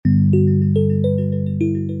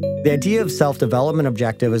The idea of self-development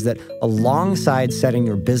objective is that alongside setting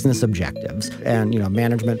your business objectives, and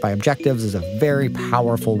management by objectives is a very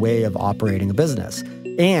powerful way of operating a business.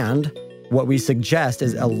 And what we suggest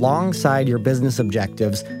is alongside your business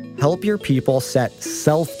objectives, help your people set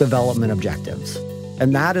self-development objectives.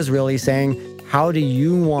 And that is really saying, how do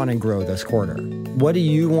you want to grow this quarter? What do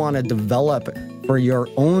you want to develop for your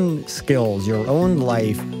own skills, your own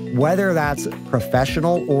life, whether that's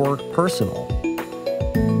professional or personal?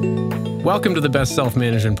 Welcome to the Best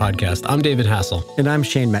Self-Management Podcast. I'm David Hassel. And I'm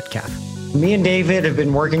Shane Metcalf. Me and David have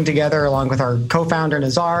been working together along with our co-founder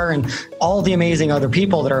Nazar and all the amazing other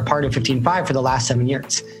people that are a part of 15Five for the last 7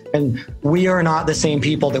 years. And we are not the same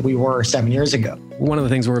people that we were 7 years ago. One of the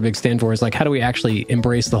things we're a big stand for is how do we actually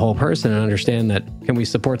embrace the whole person and understand that can we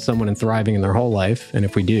support someone in thriving in their whole life? And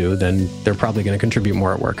if we do, then they're probably going to contribute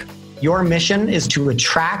more at work. Your mission is to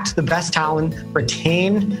attract the best talent,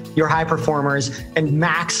 retain your high performers, and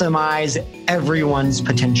maximize everyone's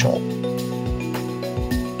potential.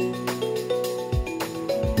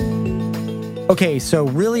 Okay, so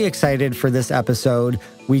really excited for this episode.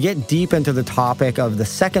 We get deep into the topic of the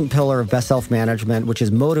second pillar of best self-management, which is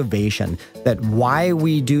motivation, that why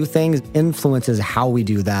we do things influences how we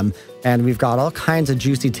do them. And we've got all kinds of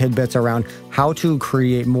juicy tidbits around how to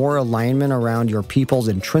create more alignment around your people's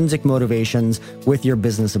intrinsic motivations with your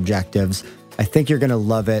business objectives. I think you're going to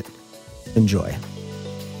love it. Enjoy.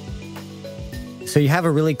 So you have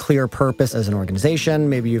a really clear purpose as an organization.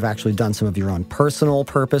 Maybe you've actually done some of your own personal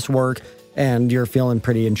purpose work, and you're feeling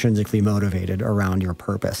pretty intrinsically motivated around your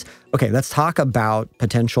purpose. Okay, let's talk about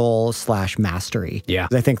potential/mastery. Yeah.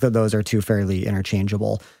 I think that those are two fairly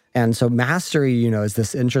interchangeable. And so mastery, is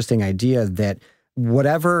this interesting idea that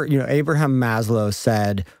whatever, Abraham Maslow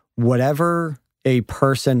said, whatever a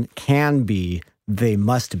person can be, they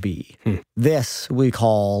must be. This we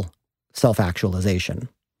call self-actualization.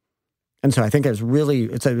 And so I think it's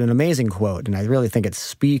an amazing quote. And I really think it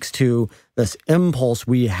speaks to this impulse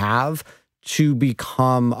we have to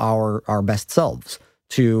become our best selves,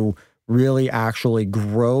 to really actually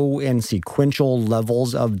grow in sequential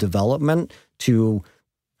levels of development, to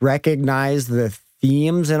recognize the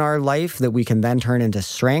themes in our life that we can then turn into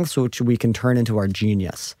strengths, which we can turn into our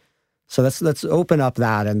genius. So let's open up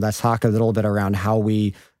that and let's talk a little bit around how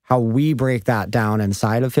we break that down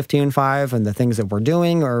inside of 15Five and the things that we're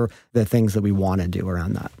doing or the things that we want to do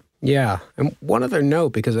around that. Yeah. And one other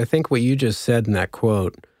note, because I think what you just said in that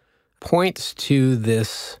quote points to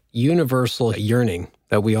this universal yearning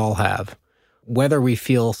that we all have, whether we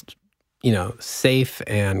feel, safe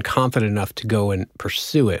and confident enough to go and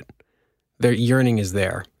pursue it. Their yearning is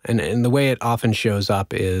there. And the way it often shows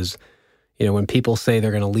up is, when people say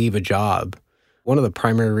they're going to leave a job, one of the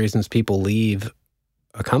primary reasons people leave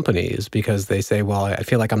a company is because they say, well, I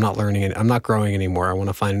feel like I'm not learning and I'm not growing anymore. I want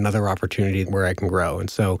to find another opportunity where I can grow. And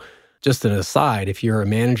so just an aside, if you're a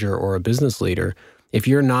manager or a business leader, if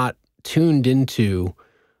you're not tuned into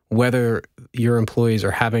whether your employees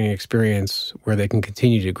are having an experience where they can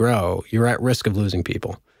continue to grow, you're at risk of losing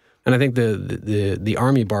people. And I think the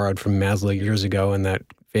Army borrowed from Maslow years ago in that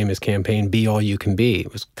famous campaign, Be All You Can Be.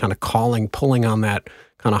 It was kind of pulling on that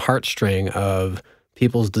kind of heartstring of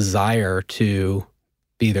people's desire to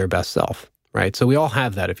be their best self, right? So we all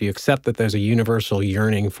have that. If you accept that there's a universal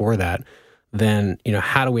yearning for that, then,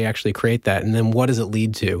 how do we actually create that? And then what does it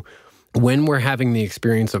lead to? When we're having the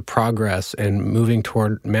experience of progress and moving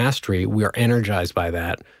toward mastery, we are energized by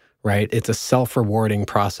that, right? It's a self-rewarding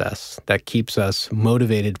process that keeps us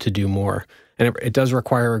motivated to do more. And it does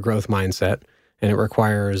require a growth mindset, and it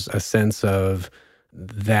requires a sense of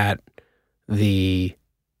that the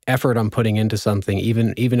effort I'm putting into something,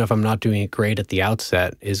 even if I'm not doing it great at the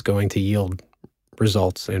outset, is going to yield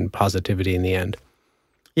results and positivity in the end.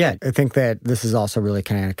 Yeah, I think that this is also really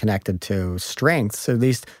kind of connected to strengths, at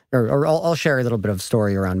least, or I'll share a little bit of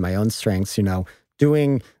story around my own strengths.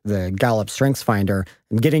 Doing the Gallup Strengths Finder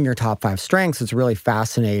and getting your top 5 strengths, it's really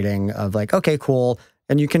fascinating of okay, cool.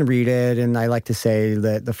 And you can read it. And I like to say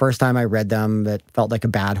that the first time I read them, it felt like a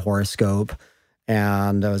bad horoscope.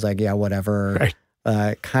 And I was like, yeah, whatever.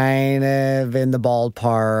 Right. Kind of in the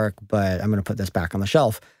ballpark, but I'm going to put this back on the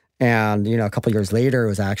shelf. And, a couple years later, it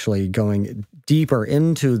was actually going deeper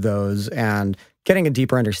into those and getting a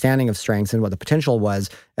deeper understanding of strengths and what the potential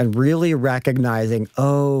was, and really recognizing,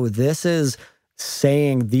 this is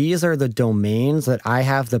saying these are the domains that I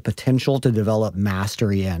have the potential to develop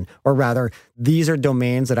mastery in, or rather, these are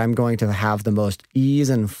domains that I'm going to have the most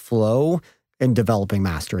ease and flow in developing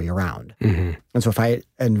mastery around. Mm-hmm. And so if I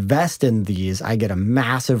invest in these, I get a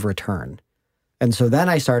massive return. And so then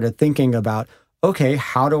I started thinking about, okay,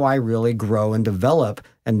 how do I really grow and develop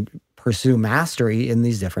and pursue mastery in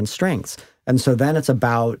these different strengths. And so then it's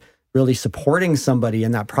about really supporting somebody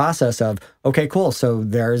in that process of, okay, cool. So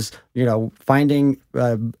there's, finding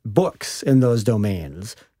books in those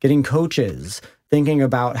domains, getting coaches, thinking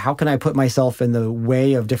about how can I put myself in the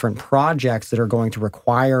way of different projects that are going to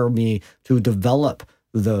require me to develop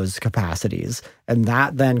those capacities. And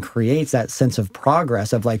that then creates that sense of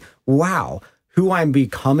progress of like, wow, who I'm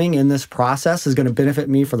becoming in this process is going to benefit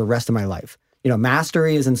me for the rest of my life.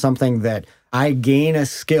 Mastery isn't something that I gain a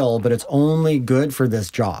skill, but it's only good for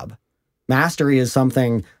this job. Mastery is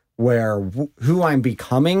something where who I'm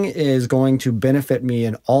becoming is going to benefit me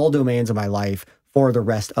in all domains of my life for the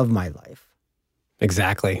rest of my life.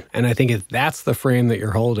 Exactly. And I think if that's the frame that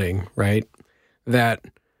you're holding, right, that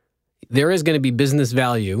there is going to be business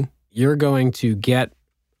value. You're going to get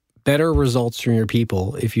better results from your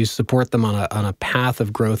people if you support them on a path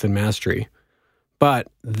of growth and mastery. But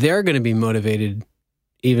they're going to be motivated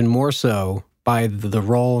even more so by the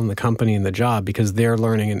role in the company and the job because they're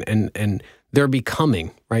learning and they're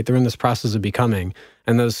becoming, right? They're in this process of becoming.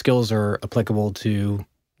 And those skills are applicable to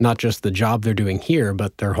not just the job they're doing here,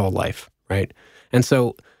 but their whole life, right? And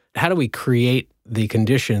so how do we create the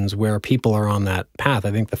conditions where people are on that path?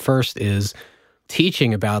 I think the first is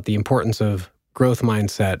teaching about the importance of growth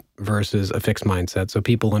mindset versus a fixed mindset so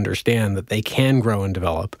people understand that they can grow and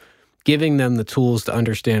develop, giving them the tools to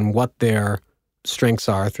understand what their strengths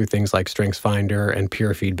are through things like StrengthsFinder and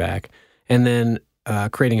peer feedback, and then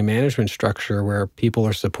creating a management structure where people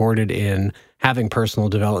are supported in having personal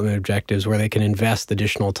development objectives where they can invest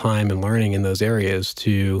additional time and learning in those areas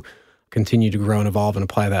to continue to grow and evolve and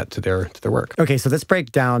apply that to their work. Okay, so let's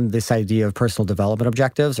break down this idea of personal development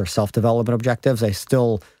objectives or self-development objectives. I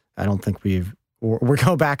don't think we're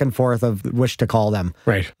going back and forth of which to call them.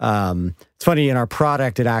 Right. It's funny, in our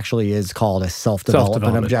product, it actually is called a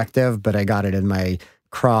self-development objective, but I got it in my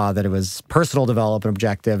CRA that it was personal development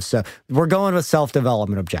objective. So we're going with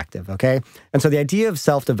self-development objective, okay? And so the idea of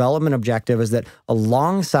self-development objective is that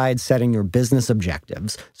alongside setting your business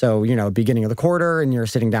objectives, so, beginning of the quarter and you're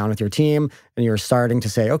sitting down with your team and you're starting to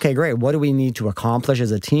say, okay, great, what do we need to accomplish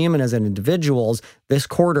as a team and as an individuals this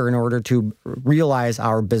quarter in order to realize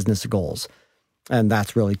our business goals? And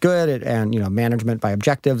that's really good. And, management by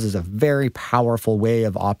objectives is a very powerful way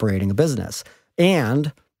of operating a business.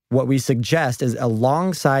 And what we suggest is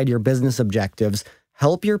alongside your business objectives,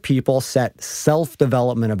 help your people set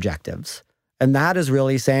self-development objectives. And that is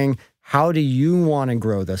really saying, how do you want to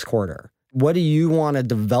grow this quarter? What do you want to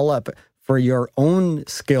develop for your own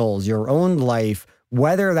skills, your own life,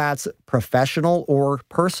 whether that's professional or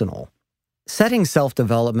personal? Setting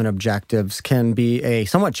self-development objectives can be a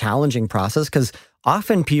somewhat challenging process because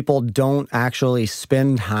often people don't actually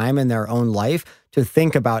spend time in their own life to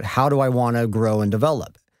think about how do I want to grow and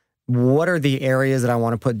develop? What are the areas that I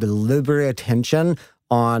want to put deliberate attention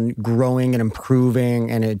on growing and improving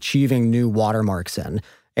and achieving new watermarks in?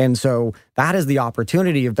 And so that is the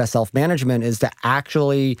opportunity of best self-management is to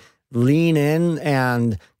actually lean in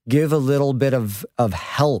and give a little bit of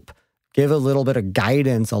help, give a little bit of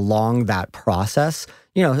guidance along that process.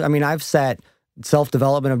 I've set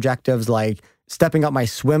self-development objectives like stepping up my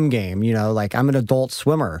swim game, like I'm an adult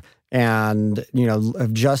swimmer. And,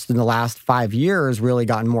 have just in the last 5 years really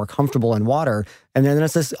gotten more comfortable in water. And then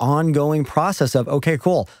it's this ongoing process of, okay,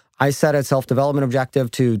 cool. I set a self-development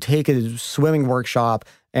objective to take a swimming workshop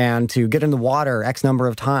and to get in the water X number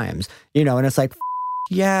of times, and it's like,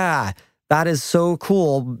 yeah, that is so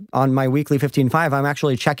cool. On my weekly 15.5, I'm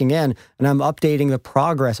actually checking in and I'm updating the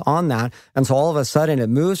progress on that. And so all of a sudden it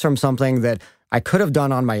moves from something that I could have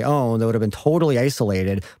done on my own that would have been totally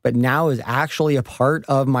isolated, but now is actually a part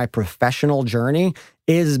of my professional journey,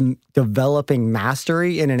 is developing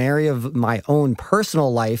mastery in an area of my own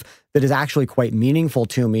personal life that is actually quite meaningful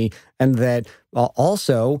to me, and that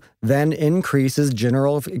also then increases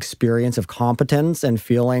general experience of competence and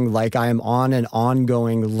feeling like I am on an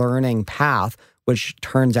ongoing learning path, which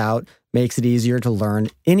turns out makes it easier to learn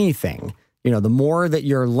anything. The more that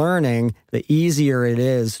you're learning, the easier it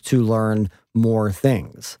is to learn more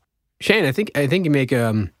things. Shane, I think you make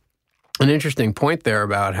an interesting point there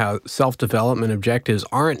about how self-development objectives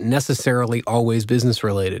aren't necessarily always business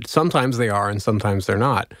related. Sometimes they are and sometimes they're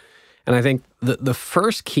not. And I think the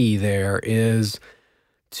first key there is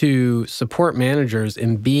to support managers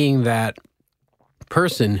in being that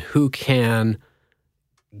person who can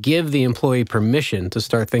give the employee permission to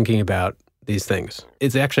start thinking about these things.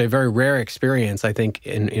 It's actually a very rare experience, I think,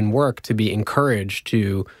 in work to be encouraged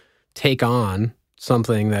to take on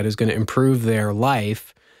something that is going to improve their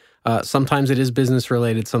life. Sometimes it is business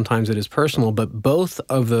related, sometimes it is personal, but both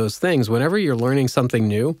of those things, whenever you're learning something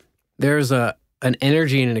new, there's a an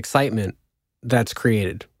energy and an excitement that's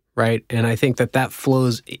created, right? And I think that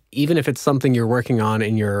flows, even if it's something you're working on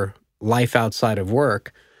in your life outside of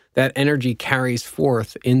work, that energy carries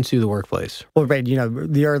forth into the workplace. Well, right,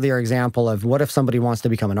 the earlier example of what if somebody wants to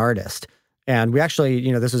become an artist? And we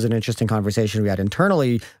actually, this was an interesting conversation we had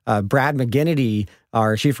internally. Brad McGinnity,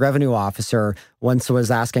 our chief revenue officer, once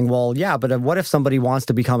was asking, well, yeah, but what if somebody wants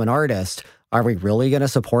to become an artist? Are we really going to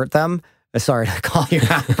support them? Sorry to call you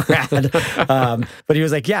out, Brad. But he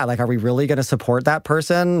was like, yeah, are we really going to support that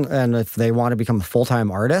person? And if they want to become a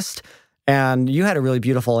full-time artist? And you had a really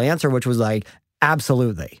beautiful answer, which was like,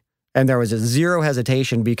 absolutely. And there was a zero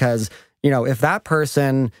hesitation because, if that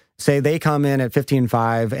person, say they come in at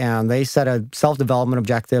 15.5 and they set a self-development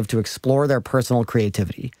objective to explore their personal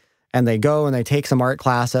creativity, and they go and they take some art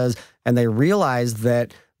classes and they realize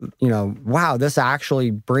that, wow, this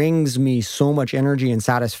actually brings me so much energy and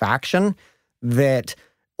satisfaction that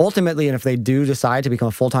ultimately, and if they do decide to become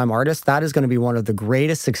a full-time artist, that is going to be one of the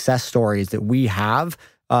greatest success stories that we have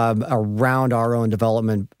around our own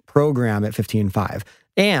development program at 15.5.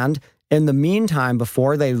 And in the meantime,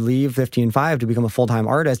 before they leave 15.5 to become a full-time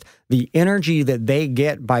artist, the energy that they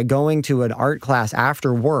get by going to an art class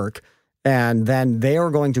after work, and then they are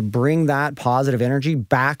going to bring that positive energy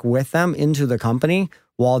back with them into the company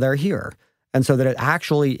while they're here. And so that it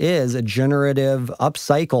actually is a generative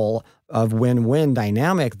upcycle of win-win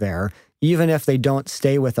dynamic there, even if they don't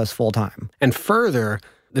stay with us full-time. And further,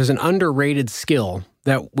 there's an underrated skill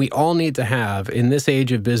that we all need to have in this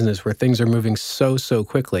age of business where things are moving so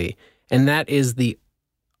quickly, and that is the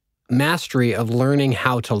mastery of learning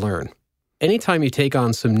how to learn. Anytime you take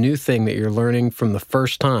on some new thing that you're learning from the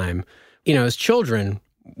first time, as children,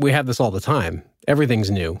 we have this all the time. Everything's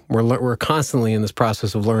new. We're constantly in this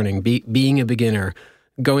process of learning, being a beginner,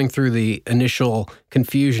 going through the initial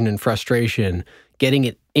confusion and frustration, getting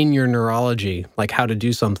it in your neurology, like how to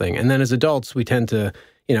do something. And then as adults, we tend to,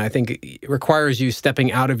 I think it requires you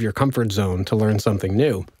stepping out of your comfort zone to learn something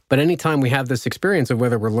new. But anytime we have this experience of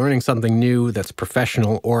whether we're learning something new that's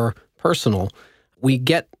professional or personal, we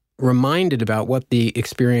get reminded about what the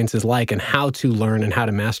experience is like and how to learn and how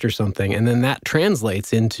to master something. And then that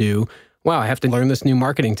translates into, wow, I have to learn this new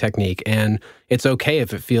marketing technique, and it's okay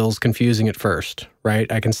if it feels confusing at first, right?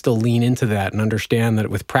 I can still lean into that and understand that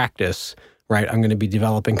with practice, right, I'm going to be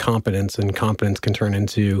developing competence, and competence can turn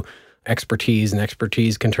into expertise, and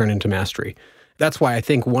expertise can turn into mastery. That's why I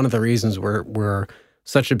think one of the reasons we're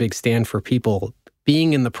such a big stand for people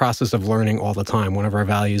being in the process of learning all the time. One of our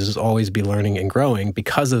values is always be learning and growing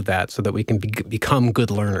because of that, so that we can become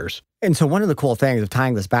good learners. And so one of the cool things of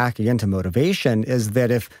tying this back again to motivation is that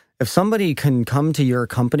if somebody can come to your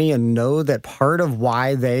company and know that part of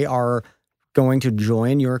why they are going to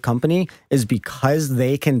join your company is because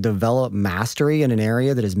they can develop mastery in an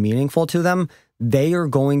area that is meaningful to them, they are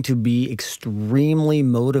going to be extremely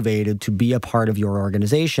motivated to be a part of your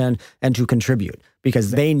organization and to contribute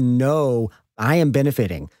because they know I am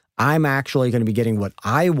benefiting. I'm actually going to be getting what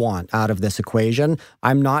I want out of this equation.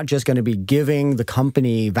 I'm not just going to be giving the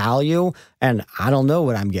company value and I don't know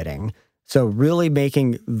what I'm getting. So really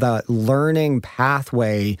making the learning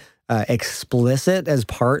pathway explicit as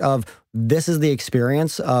part of this is the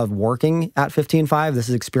experience of working at 15.5, this is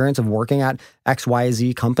the experience of working at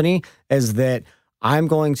XYZ company, is that I'm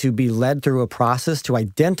going to be led through a process to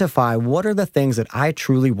identify what are the things that I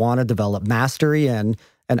truly want to develop mastery in,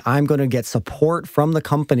 and I'm going to get support from the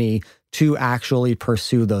company to actually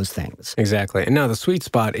pursue those things. Exactly. And now the sweet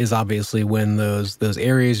spot is obviously when those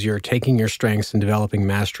areas you're taking your strengths and developing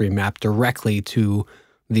mastery map directly to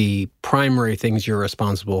the primary things you're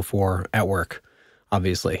responsible for at work,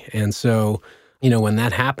 obviously. And so, when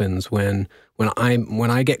that happens, when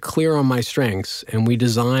I get clear on my strengths and we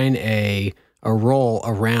design a role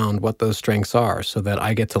around what those strengths are so that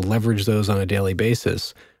I get to leverage those on a daily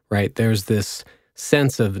basis, right? There's this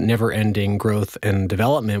sense of never-ending growth and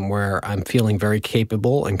development where I'm feeling very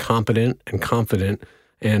capable and competent and confident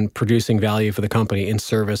and producing value for the company in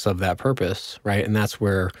service of that purpose, right? And that's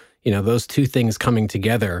where, those two things coming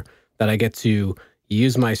together, that I get to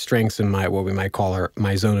use my strengths and what we might call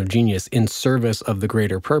my zone of genius in service of the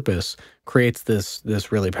greater purpose, creates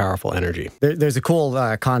this really powerful energy. There's a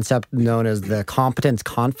cool concept known as the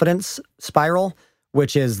competence-confidence spiral,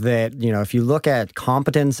 which is that, if you look at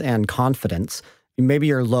competence and confidence, maybe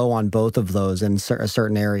you're low on both of those in a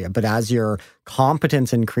certain area, but as your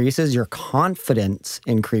competence increases, your confidence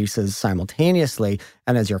increases simultaneously,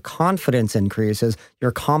 and as your confidence increases,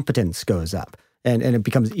 your competence goes up. And it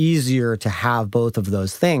becomes easier to have both of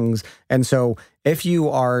those things. And so if you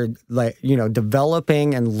are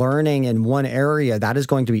developing and learning in one area, that is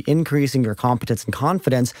going to be increasing your competence and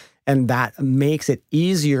confidence. And that makes it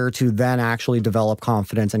easier to then actually develop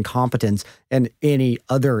confidence and competence in any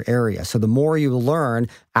other area. So the more you learn,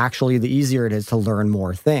 actually, the easier it is to learn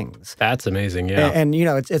more things. That's amazing, yeah. And you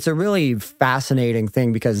know, it's a really fascinating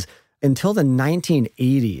thing because until the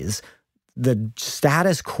 1980s, the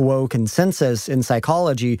status quo consensus in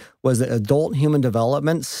psychology was that adult human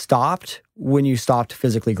development stopped when you stopped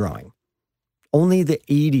physically growing. Only the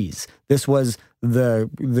 80s, this was the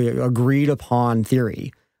agreed upon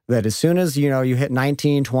theory that as soon as, you hit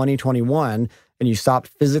 19, 20, 21, and you stopped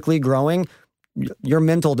physically growing, your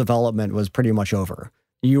mental development was pretty much over.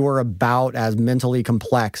 You were about as mentally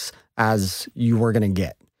complex as you were going to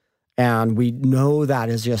get. And we know that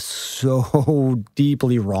is just so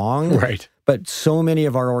deeply wrong. Right. But so many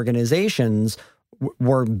of our organizations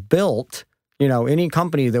were built, any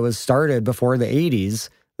company that was started before the 80s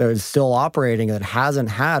that is still operating that hasn't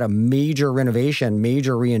had a major renovation,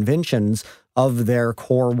 major reinventions of their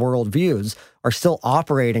core worldviews are still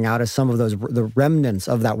operating out of some of the remnants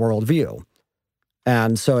of that worldview.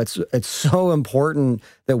 And so it's so important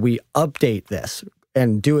that we update this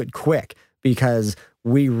and do it quick, because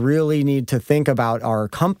we really need to think about our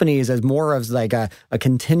companies as more of like a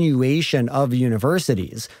continuation of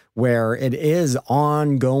universities, where it is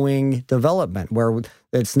ongoing development, where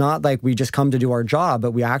it's not like we just come to do our job,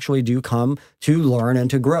 but we actually do come to learn and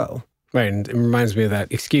to grow. Right. And it reminds me of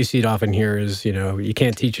that excuse you'd often hear is, you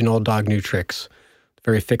can't teach an old dog new tricks.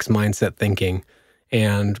 Very fixed mindset thinking.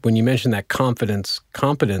 And when you mention that competence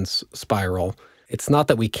spiral, it's not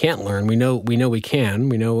that we can't learn. We know we can.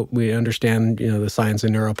 We understand, the science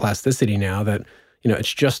of neuroplasticity now, that,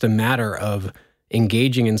 it's just a matter of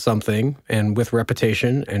engaging in something and with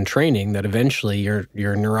repetition and training that eventually your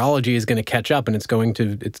neurology is going to catch up and it's going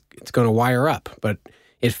to wire up. But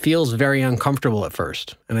it feels very uncomfortable at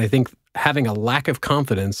first. And I think having a lack of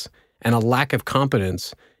confidence and a lack of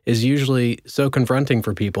competence is usually so confronting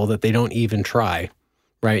for people that they don't even try.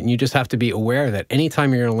 Right. And you just have to be aware that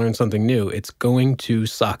anytime you're going to learn something new, it's going to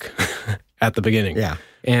suck at the beginning. Yeah.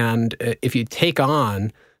 And if you take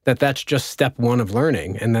on that's just step one of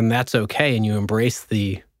learning, and then that's okay, and you embrace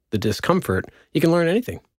the discomfort, you can learn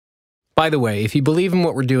anything. By the way, if you believe in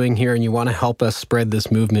what we're doing here and you want to help us spread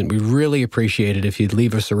this movement, we really appreciate it if you'd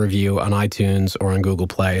leave us a review on iTunes or on Google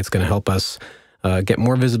Play. It's going to help us get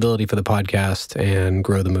more visibility for the podcast and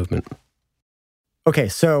grow the movement. Okay,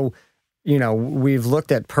 so we've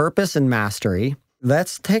looked at purpose and mastery.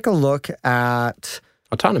 Let's take a look at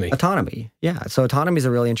autonomy. Yeah. So autonomy is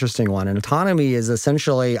a really interesting one. And autonomy is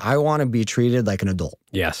essentially, I want to be treated like an adult.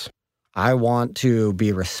 Yes. I want to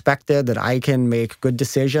be respected, that I can make good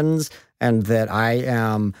decisions, and that I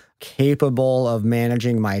am capable of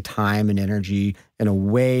managing my time and energy in a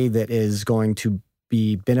way that is going to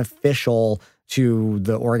be beneficial to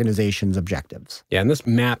the organization's objectives. Yeah, and this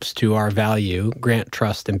maps to our value, grant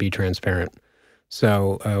trust and be transparent.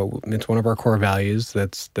 So it's one of our core values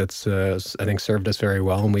that's I think served us very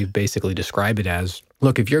well, and we've basically described it as,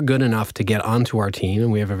 look, if you're good enough to get onto our team,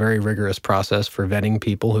 and we have a very rigorous process for vetting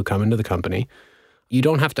people who come into the company, you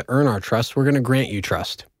don't have to earn our trust. We're going to grant you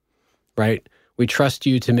trust, right? We trust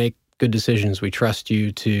you to make good decisions. We trust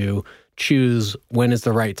you to choose when is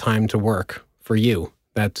the right time to work for you.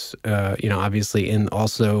 That's, obviously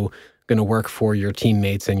also going to work for your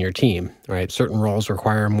teammates and your team, right? Certain roles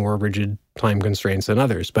require more rigid time constraints than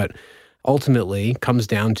others, but ultimately comes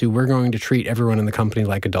down to we're going to treat everyone in the company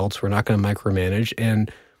like adults. We're not going to micromanage.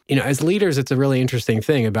 And, as leaders, it's a really interesting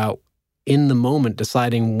thing about in the moment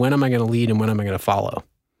deciding when am I going to lead and when am I going to follow,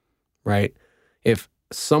 right? If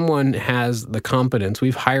someone has the competence,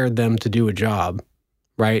 we've hired them to do a job,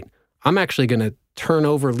 right? I'm actually going to turn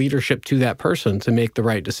over leadership to that person to make the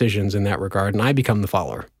right decisions in that regard, and I become the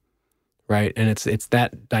follower, right? And it's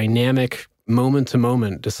that dynamic moment to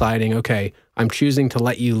moment deciding, okay, I'm choosing to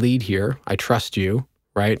let you lead here. I trust you,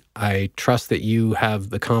 right? I trust that you have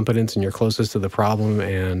the competence and you're closest to the problem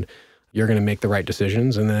and you're going to make the right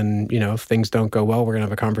decisions. And then, if things don't go well, we're going to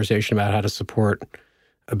have a conversation about how to support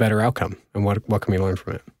a better outcome and what can we learn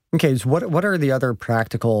from it. Okay, so what are the other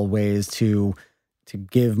practical ways to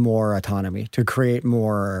give more autonomy, to create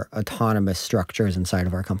more autonomous structures inside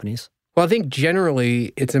of our companies? Well, I think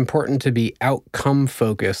generally it's important to be outcome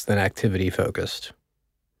focused than activity focused.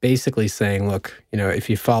 Basically saying, look, if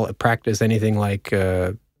you practice anything like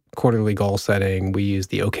quarterly goal setting, we use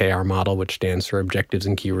the OKR model, which stands for objectives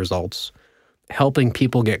and key results, helping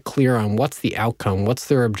people get clear on what's the outcome, what's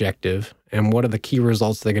their objective, and what are the key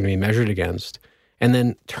results they're going to be measured against, and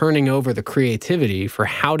then turning over the creativity for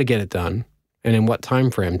how to get it done and in what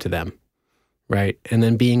time frame to them, right? And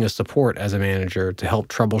then being a support as a manager to help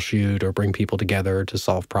troubleshoot or bring people together to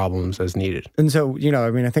solve problems as needed. And so,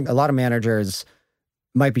 I think a lot of managers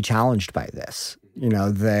might be challenged by this,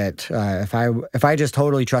 that if I just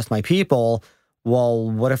totally trust my people, well,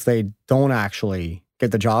 what if they don't actually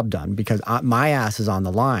get the job done? Because my ass is on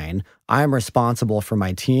the line. I'm responsible for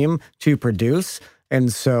my team to produce.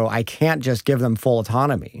 And so I can't just give them full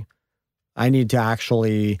autonomy. I need to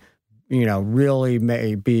actually, really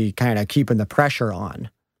be kind of keeping the pressure on.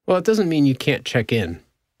 Well, it doesn't mean you can't check in,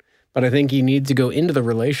 but I think you need to go into the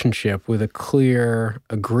relationship with a clear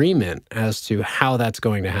agreement as to how that's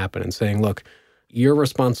going to happen and saying, look, you're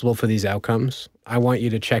responsible for these outcomes. I want you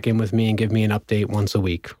to check in with me and give me an update once a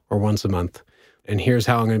week or once a month. And here's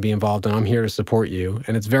how I'm going to be involved, and I'm here to support you.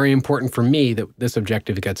 And it's very important for me that this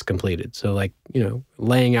objective gets completed. So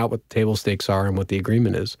laying out what the table stakes are and what the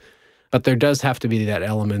agreement is. But there does have to be that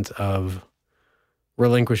element of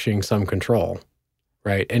relinquishing some control,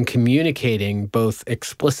 right? And communicating both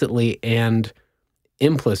explicitly and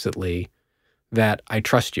implicitly that I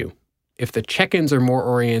trust you. If the check-ins are more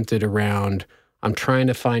oriented around, I'm trying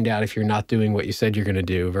to find out if you're not doing what you said you're going to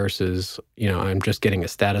do versus, I'm just getting a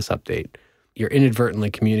status update, you're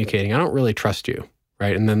inadvertently communicating, I don't really trust you,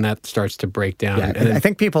 right? And then that starts to break down. Yeah, and I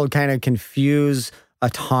think people kind of confuse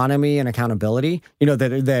autonomy and accountability.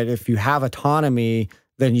 That if you have autonomy,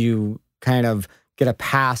 then you kind of get a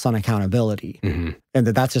pass on accountability. Mm-hmm. And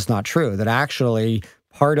that's just not true. That actually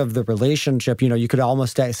part of the relationship, you could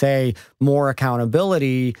almost say more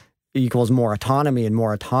accountability equals more autonomy, and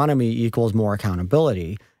more autonomy equals more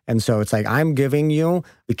accountability. And so it's like, I'm giving you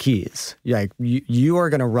the keys. Like you are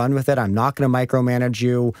going to run with it. I'm not going to micromanage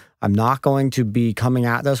you. I'm not going to be coming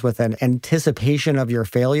at this with an anticipation of your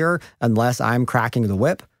failure unless I'm cracking the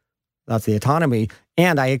whip. That's the autonomy.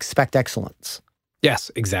 And I expect excellence.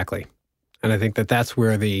 Yes, exactly. And I think that's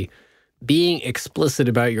where the being explicit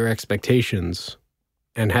about your expectations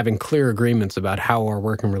and having clear agreements about how our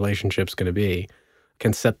working relationship's going to be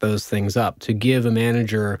can set those things up to give a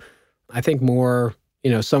manager, I think, more,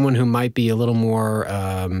 someone who might be a little more,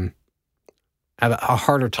 have a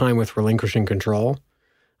harder time with relinquishing control,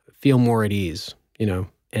 feel more at ease,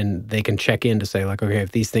 and they can check in to say like, okay,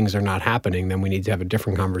 if these things are not happening, then we need to have a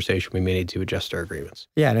different conversation. We may need to adjust our agreements.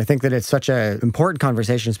 Yeah, and I think that it's such an important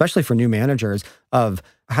conversation, especially for new managers, of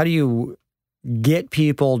how do you get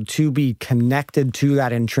people to be connected to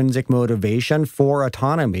that intrinsic motivation for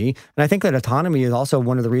autonomy. And I think that autonomy is also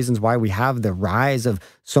one of the reasons why we have the rise of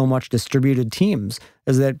so much distributed teams,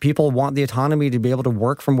 is that people want the autonomy to be able to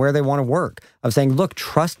work from where they want to work, of saying, look,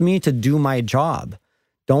 trust me to do my job.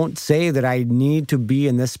 Don't say that I need to be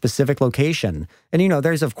in this specific location. And,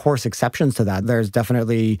 there's, of course, exceptions to that. There's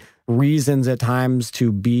definitely reasons at times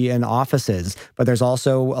to be in offices, but there's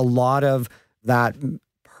also a lot of that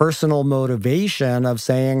personal motivation of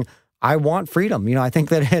saying, I want freedom. I think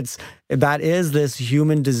that is this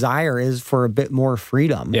human desire, is for a bit more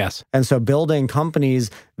freedom. Yes. And so building companies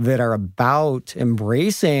that are about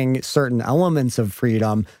embracing certain elements of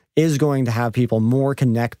freedom is going to have people more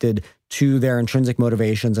connected to their intrinsic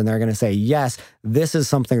motivations. And they're going to say, yes, this is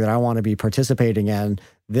something that I want to be participating in.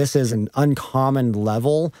 This is an uncommon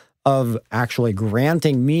level of actually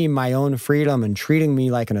granting me my own freedom and treating me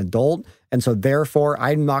like an adult. And so therefore,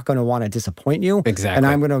 I'm not going to want to disappoint you. Exactly. And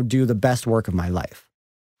I'm going to do the best work of my life.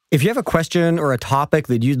 If you have a question or a topic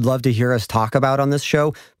that you'd love to hear us talk about on this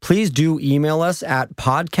show, please do email us at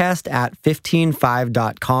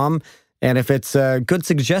podcast@155.com. And if it's a good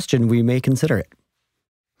suggestion, we may consider it.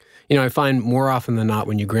 I find more often than not,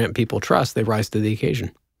 when you grant people trust, they rise to the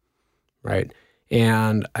occasion, right?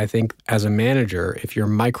 And I think as a manager, if you're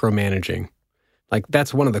micromanaging, like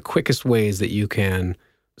that's one of the quickest ways that you can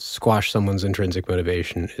squash someone's intrinsic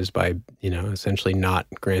motivation, is by, essentially not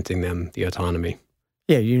granting them the autonomy.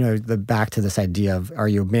 Yeah, back to this idea of, are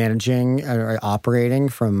you managing or operating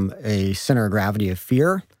from a center of gravity of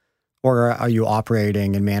fear, or are you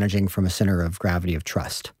operating and managing from a center of gravity of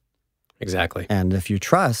trust? Exactly. And if you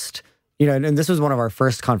trust, and this was one of our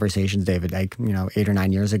first conversations, David, 8 or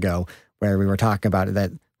 9 years ago, where we were talking about it,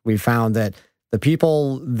 that we found that the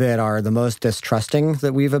people that are the most distrusting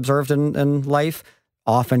that we've observed in life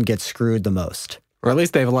often get screwed the most. Or at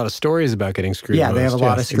least they have a lot of stories about getting screwed. Yeah, they have a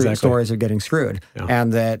lot of stories of getting screwed. Yeah.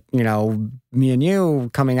 And that, me and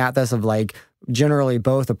you coming at this of like generally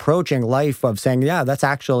both approaching life of saying, yeah, that's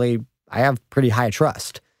actually, I have pretty high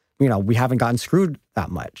trust. We haven't gotten screwed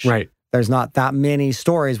that much. Right. There's not that many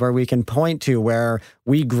stories where we can point to where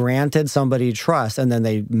we granted somebody trust and then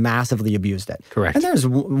they massively abused it. Correct. And there's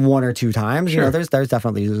one or two times, Sure. There's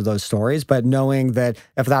definitely those stories, but knowing that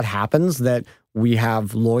if that happens, that we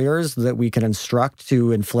have lawyers that we can instruct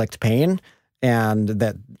to inflict pain, and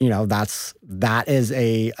that, that is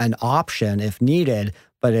an option if needed,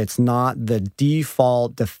 but it's not the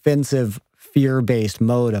default defensive fear-based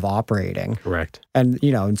mode of operating. Correct. And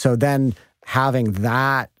so then having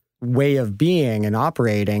that way of being and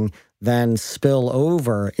operating then spill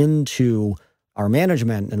over into our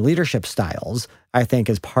management and leadership styles, I think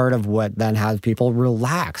is part of what then has people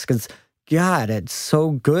relax. Because, God, it's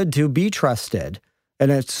so good to be trusted.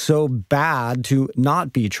 And it's so bad to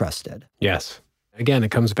not be trusted. Yes. Again, it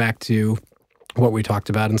comes back to what we talked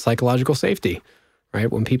about in psychological safety,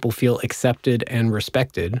 right? When people feel accepted and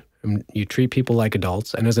respected, and you treat people like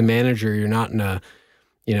adults. And as a manager, you're not in a,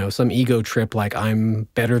 some ego trip like I'm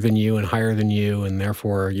better than you and higher than you, and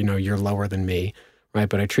therefore, you're lower than me, right?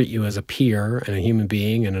 But I treat you as a peer and a human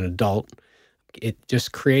being and an adult. It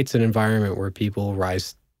just creates an environment where people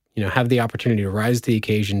rise, have the opportunity to rise to the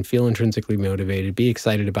occasion, feel intrinsically motivated, be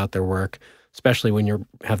excited about their work, especially when you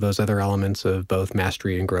have those other elements of both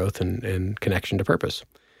mastery and growth and connection to purpose.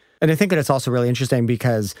 And I think that it's also really interesting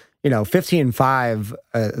because, 15.5,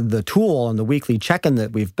 the tool and the weekly check-in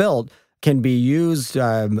that we've built can be used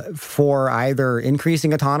for either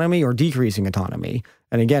increasing autonomy or decreasing autonomy.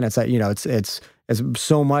 And again, it's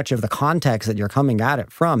so much of the context that you're coming at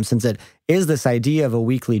it from, since it is this idea of a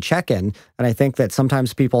weekly check-in. And I think that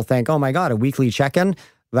sometimes people think, oh my God, a weekly check-in,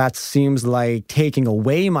 that seems like taking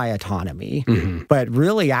away my autonomy. Mm-hmm. But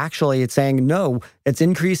really, actually, it's saying, no, it's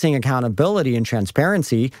increasing accountability and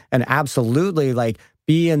transparency, and absolutely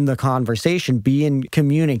be in the conversation, be in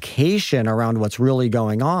communication around what's really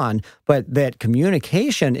going on. But that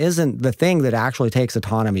communication isn't the thing that actually takes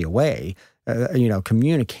autonomy away.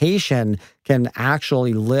 Communication can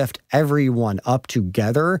actually lift everyone up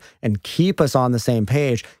together and keep us on the same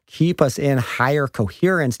page, keep us in higher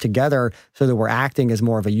coherence together so that we're acting as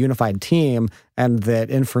more of a unified team and that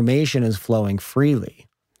information is flowing freely.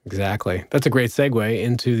 Exactly. That's a great segue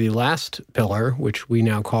into the last pillar, which we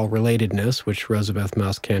now call relatedness, which Rosabeth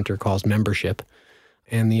Mouse-Kanter calls membership,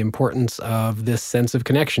 and the importance of this sense of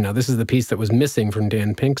connection. Now, this is the piece that was missing from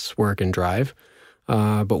Dan Pink's work in Drive.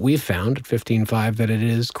 But we've found at 15.5 that it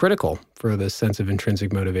is critical for this sense of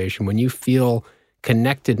intrinsic motivation when you feel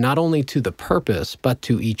connected not only to the purpose, but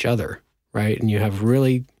to each other, right? And you have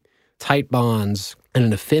really tight bonds and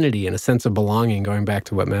an affinity and a sense of belonging, going back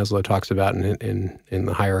to what Maslow talks about in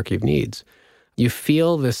the hierarchy of needs. You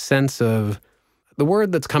feel this sense of, the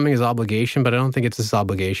word that's coming is obligation, but I don't think it's this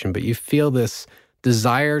obligation, but you feel this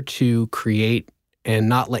desire to create and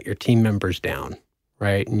not let your team members down,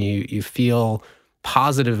 right? And you feel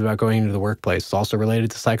positive about going into the workplace. It's also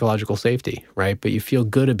related to psychological safety, right? But you feel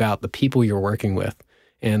good about the people you're working with,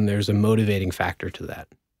 and there's a motivating factor to that.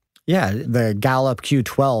 Yeah, the Gallup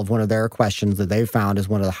Q12, one of their questions that they found is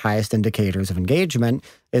one of the highest indicators of engagement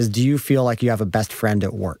is, do you feel like you have a best friend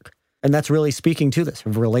at work? And that's really speaking to this,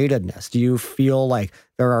 of relatedness. Do you feel like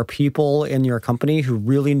there are people in your company who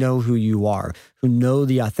really know who you are, who know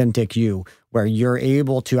the authentic you, where you're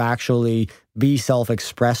able to actually be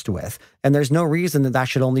self-expressed with? And there's no reason that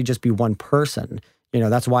should only just be one person.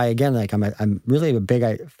 That's why, again, I'm really a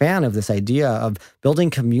big fan of this idea of building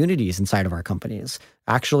communities inside of our companies,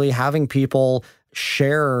 actually having people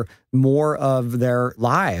share more of their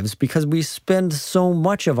lives, because we spend so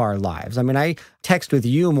much of our lives. I mean, I text with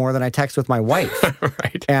you more than I text with my wife.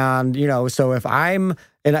 Right. And, so if I'm,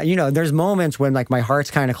 and there's moments when my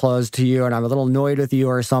heart's kind of closed to you and I'm a little annoyed with you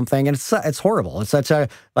or something. And it's horrible. It's such a,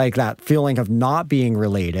 that feeling of not being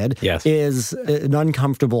related is an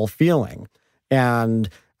uncomfortable feeling. And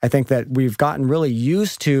I think that we've gotten really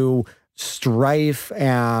used to strife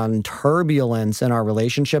and turbulence in our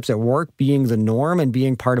relationships at work being the norm and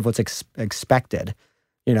being part of what's expected,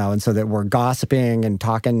 and so that we're gossiping and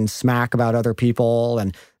talking smack about other people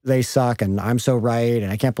and they suck and I'm so right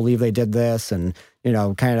and I can't believe they did this, and,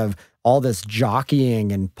 kind of all this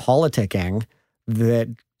jockeying and politicking that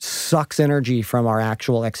sucks energy from our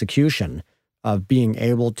actual execution of being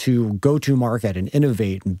able to go to market and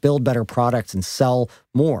innovate and build better products and sell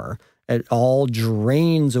more. It all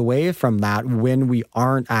drains away from that when we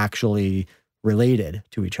aren't actually related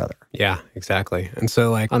to each other. Yeah, exactly. And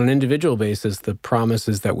so on an individual basis, the promise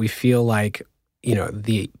is that we feel like,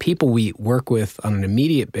 the people we work with on an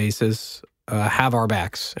immediate basis have our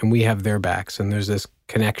backs and we have their backs, and there's this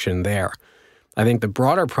connection there. I think the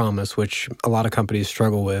broader promise, which a lot of companies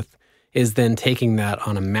struggle with, is then taking that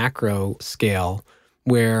on a macro scale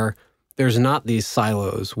where there's not these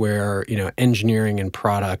silos where, engineering and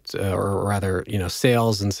product, or rather,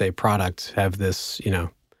 sales and, say, product have this,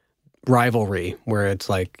 rivalry where it's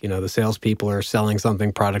the salespeople are selling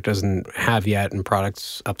something product doesn't have yet and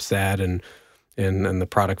product's upset and the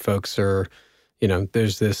product folks are,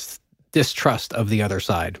 there's this distrust of the other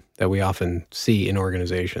side that we often see in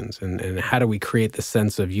organizations. And how do we create the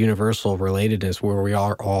sense of universal relatedness where we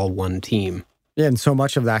are all one team? Yeah, and so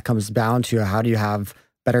much of that comes down to how do you have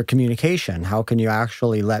better communication? How can you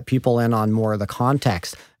actually let people in on more of the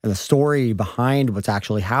context and the story behind what's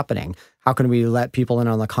actually happening? How can we let people in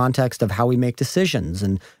on the context of how we make decisions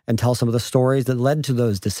and tell some of the stories that led to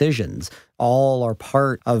those decisions? All are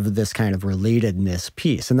part of this kind of relatedness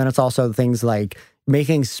piece. And then it's also things like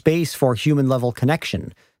making space for human level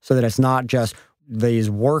connection so that it's not just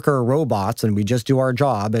these worker robots and we just do our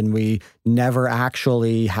job and we never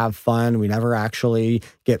actually have fun. We never actually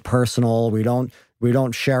get personal. We don't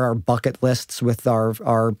share our bucket lists with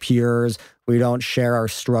our peers. We don't share our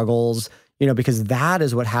struggles, because that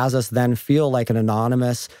is what has us then feel like an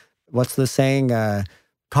anonymous, what's the saying,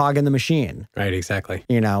 cog in the machine. Right, exactly.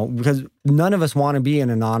 Because none of us want to be an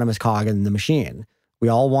anonymous cog in the machine. We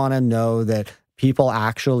all want to know that people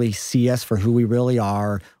actually see us for who we really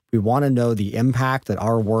are. We want to know the impact that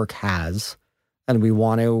our work has, and we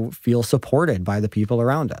want to feel supported by the people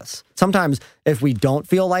around us. Sometimes if we don't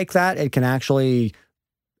feel like that, I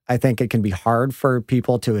think it can be hard for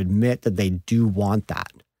people to admit that they do want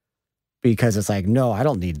that, because it's like, no, I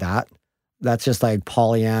don't need that. That's just like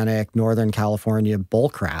Pollyannic Northern California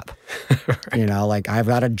bullcrap. Right. I've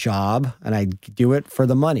got a job and I do it for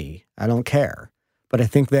the money. I don't care. But I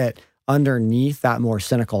think that underneath that more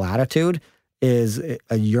cynical attitude is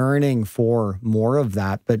a yearning for more of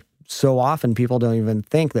that. But so often people don't even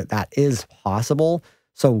think that that is possible.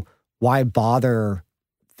 So why bother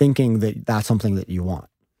thinking that that's something that you want?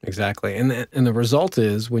 Exactly. And the result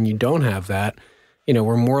is when you don't have that,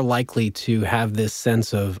 we're more likely to have this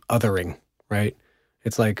sense of othering, right?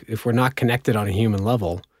 It's like if we're not connected on a human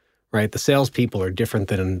level, right? The salespeople are different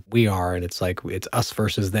than we are. And it's like it's us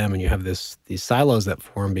versus them. And you have these silos that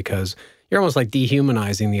form because you're almost like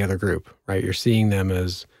dehumanizing the other group, right? You're seeing them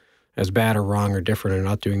as bad or wrong or different or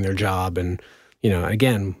not doing their job. And,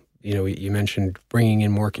 again, you mentioned bringing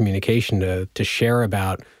in more communication to share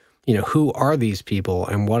about, who are these people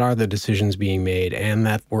and what are the decisions being made, and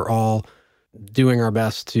that we're all doing our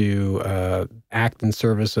best to act in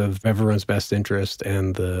service of everyone's best interest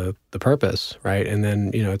and the purpose, right? And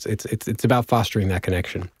then, it's about fostering that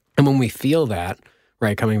connection. And when we feel that,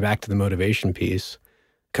 right, coming back to the motivation piece,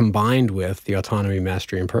 combined with the autonomy,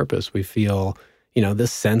 mastery, and purpose, we feel,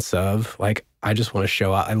 this sense of like, I just want to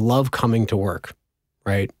show up. I love coming to work,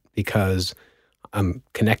 right? Because I'm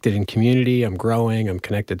connected in community, I'm growing, I'm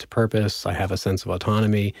connected to purpose, I have a sense of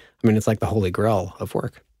autonomy. I mean, it's like the holy grail of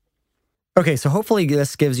work. Okay, so hopefully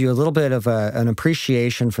this gives you a little bit of an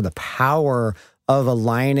appreciation for the power of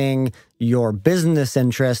aligning your business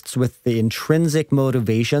interests with the intrinsic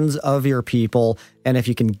motivations of your people. And if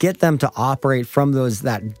you can get them to operate from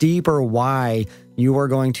that deeper why, you are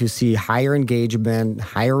going to see higher engagement,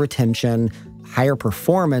 higher retention, higher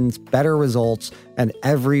performance, better results, and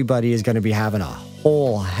everybody is going to be having a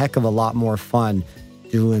whole heck of a lot more fun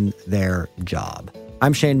doing their job.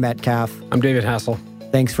 I'm Shane Metcalf. I'm David Hassel.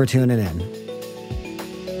 Thanks for tuning in.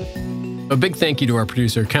 A big thank you to our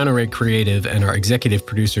producer, Counter-Ray Creative, and our executive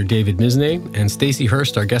producer, David Misnay, and Stacey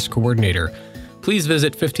Hurst, our guest coordinator. Please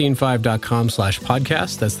visit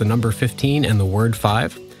 15five.com/podcast. That's the number 15 and the word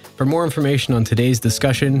 5. For more information on today's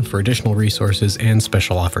discussion, for additional resources and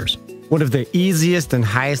special offers. One of the easiest and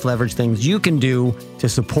highest leverage things you can do to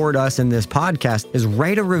support us in this podcast is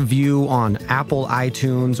write a review on Apple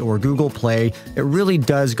iTunes or Google Play. It really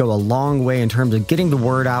does go a long way in terms of getting the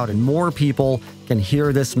word out, and more people can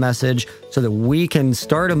hear this message so that we can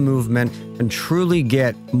start a movement and truly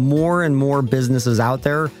get more and more businesses out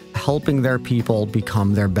there helping their people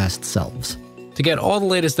become their best selves. To get all the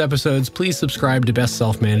latest episodes, please subscribe to Best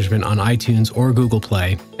Self-Management on iTunes or Google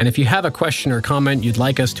Play. And if you have a question or comment you'd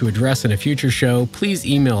like us to address in a future show, please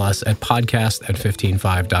email us at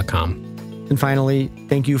podcast@15five.com. And finally,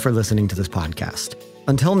 thank you for listening to this podcast.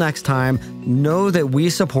 Until next time, know that we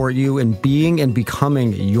support you in being and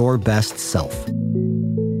becoming your best self.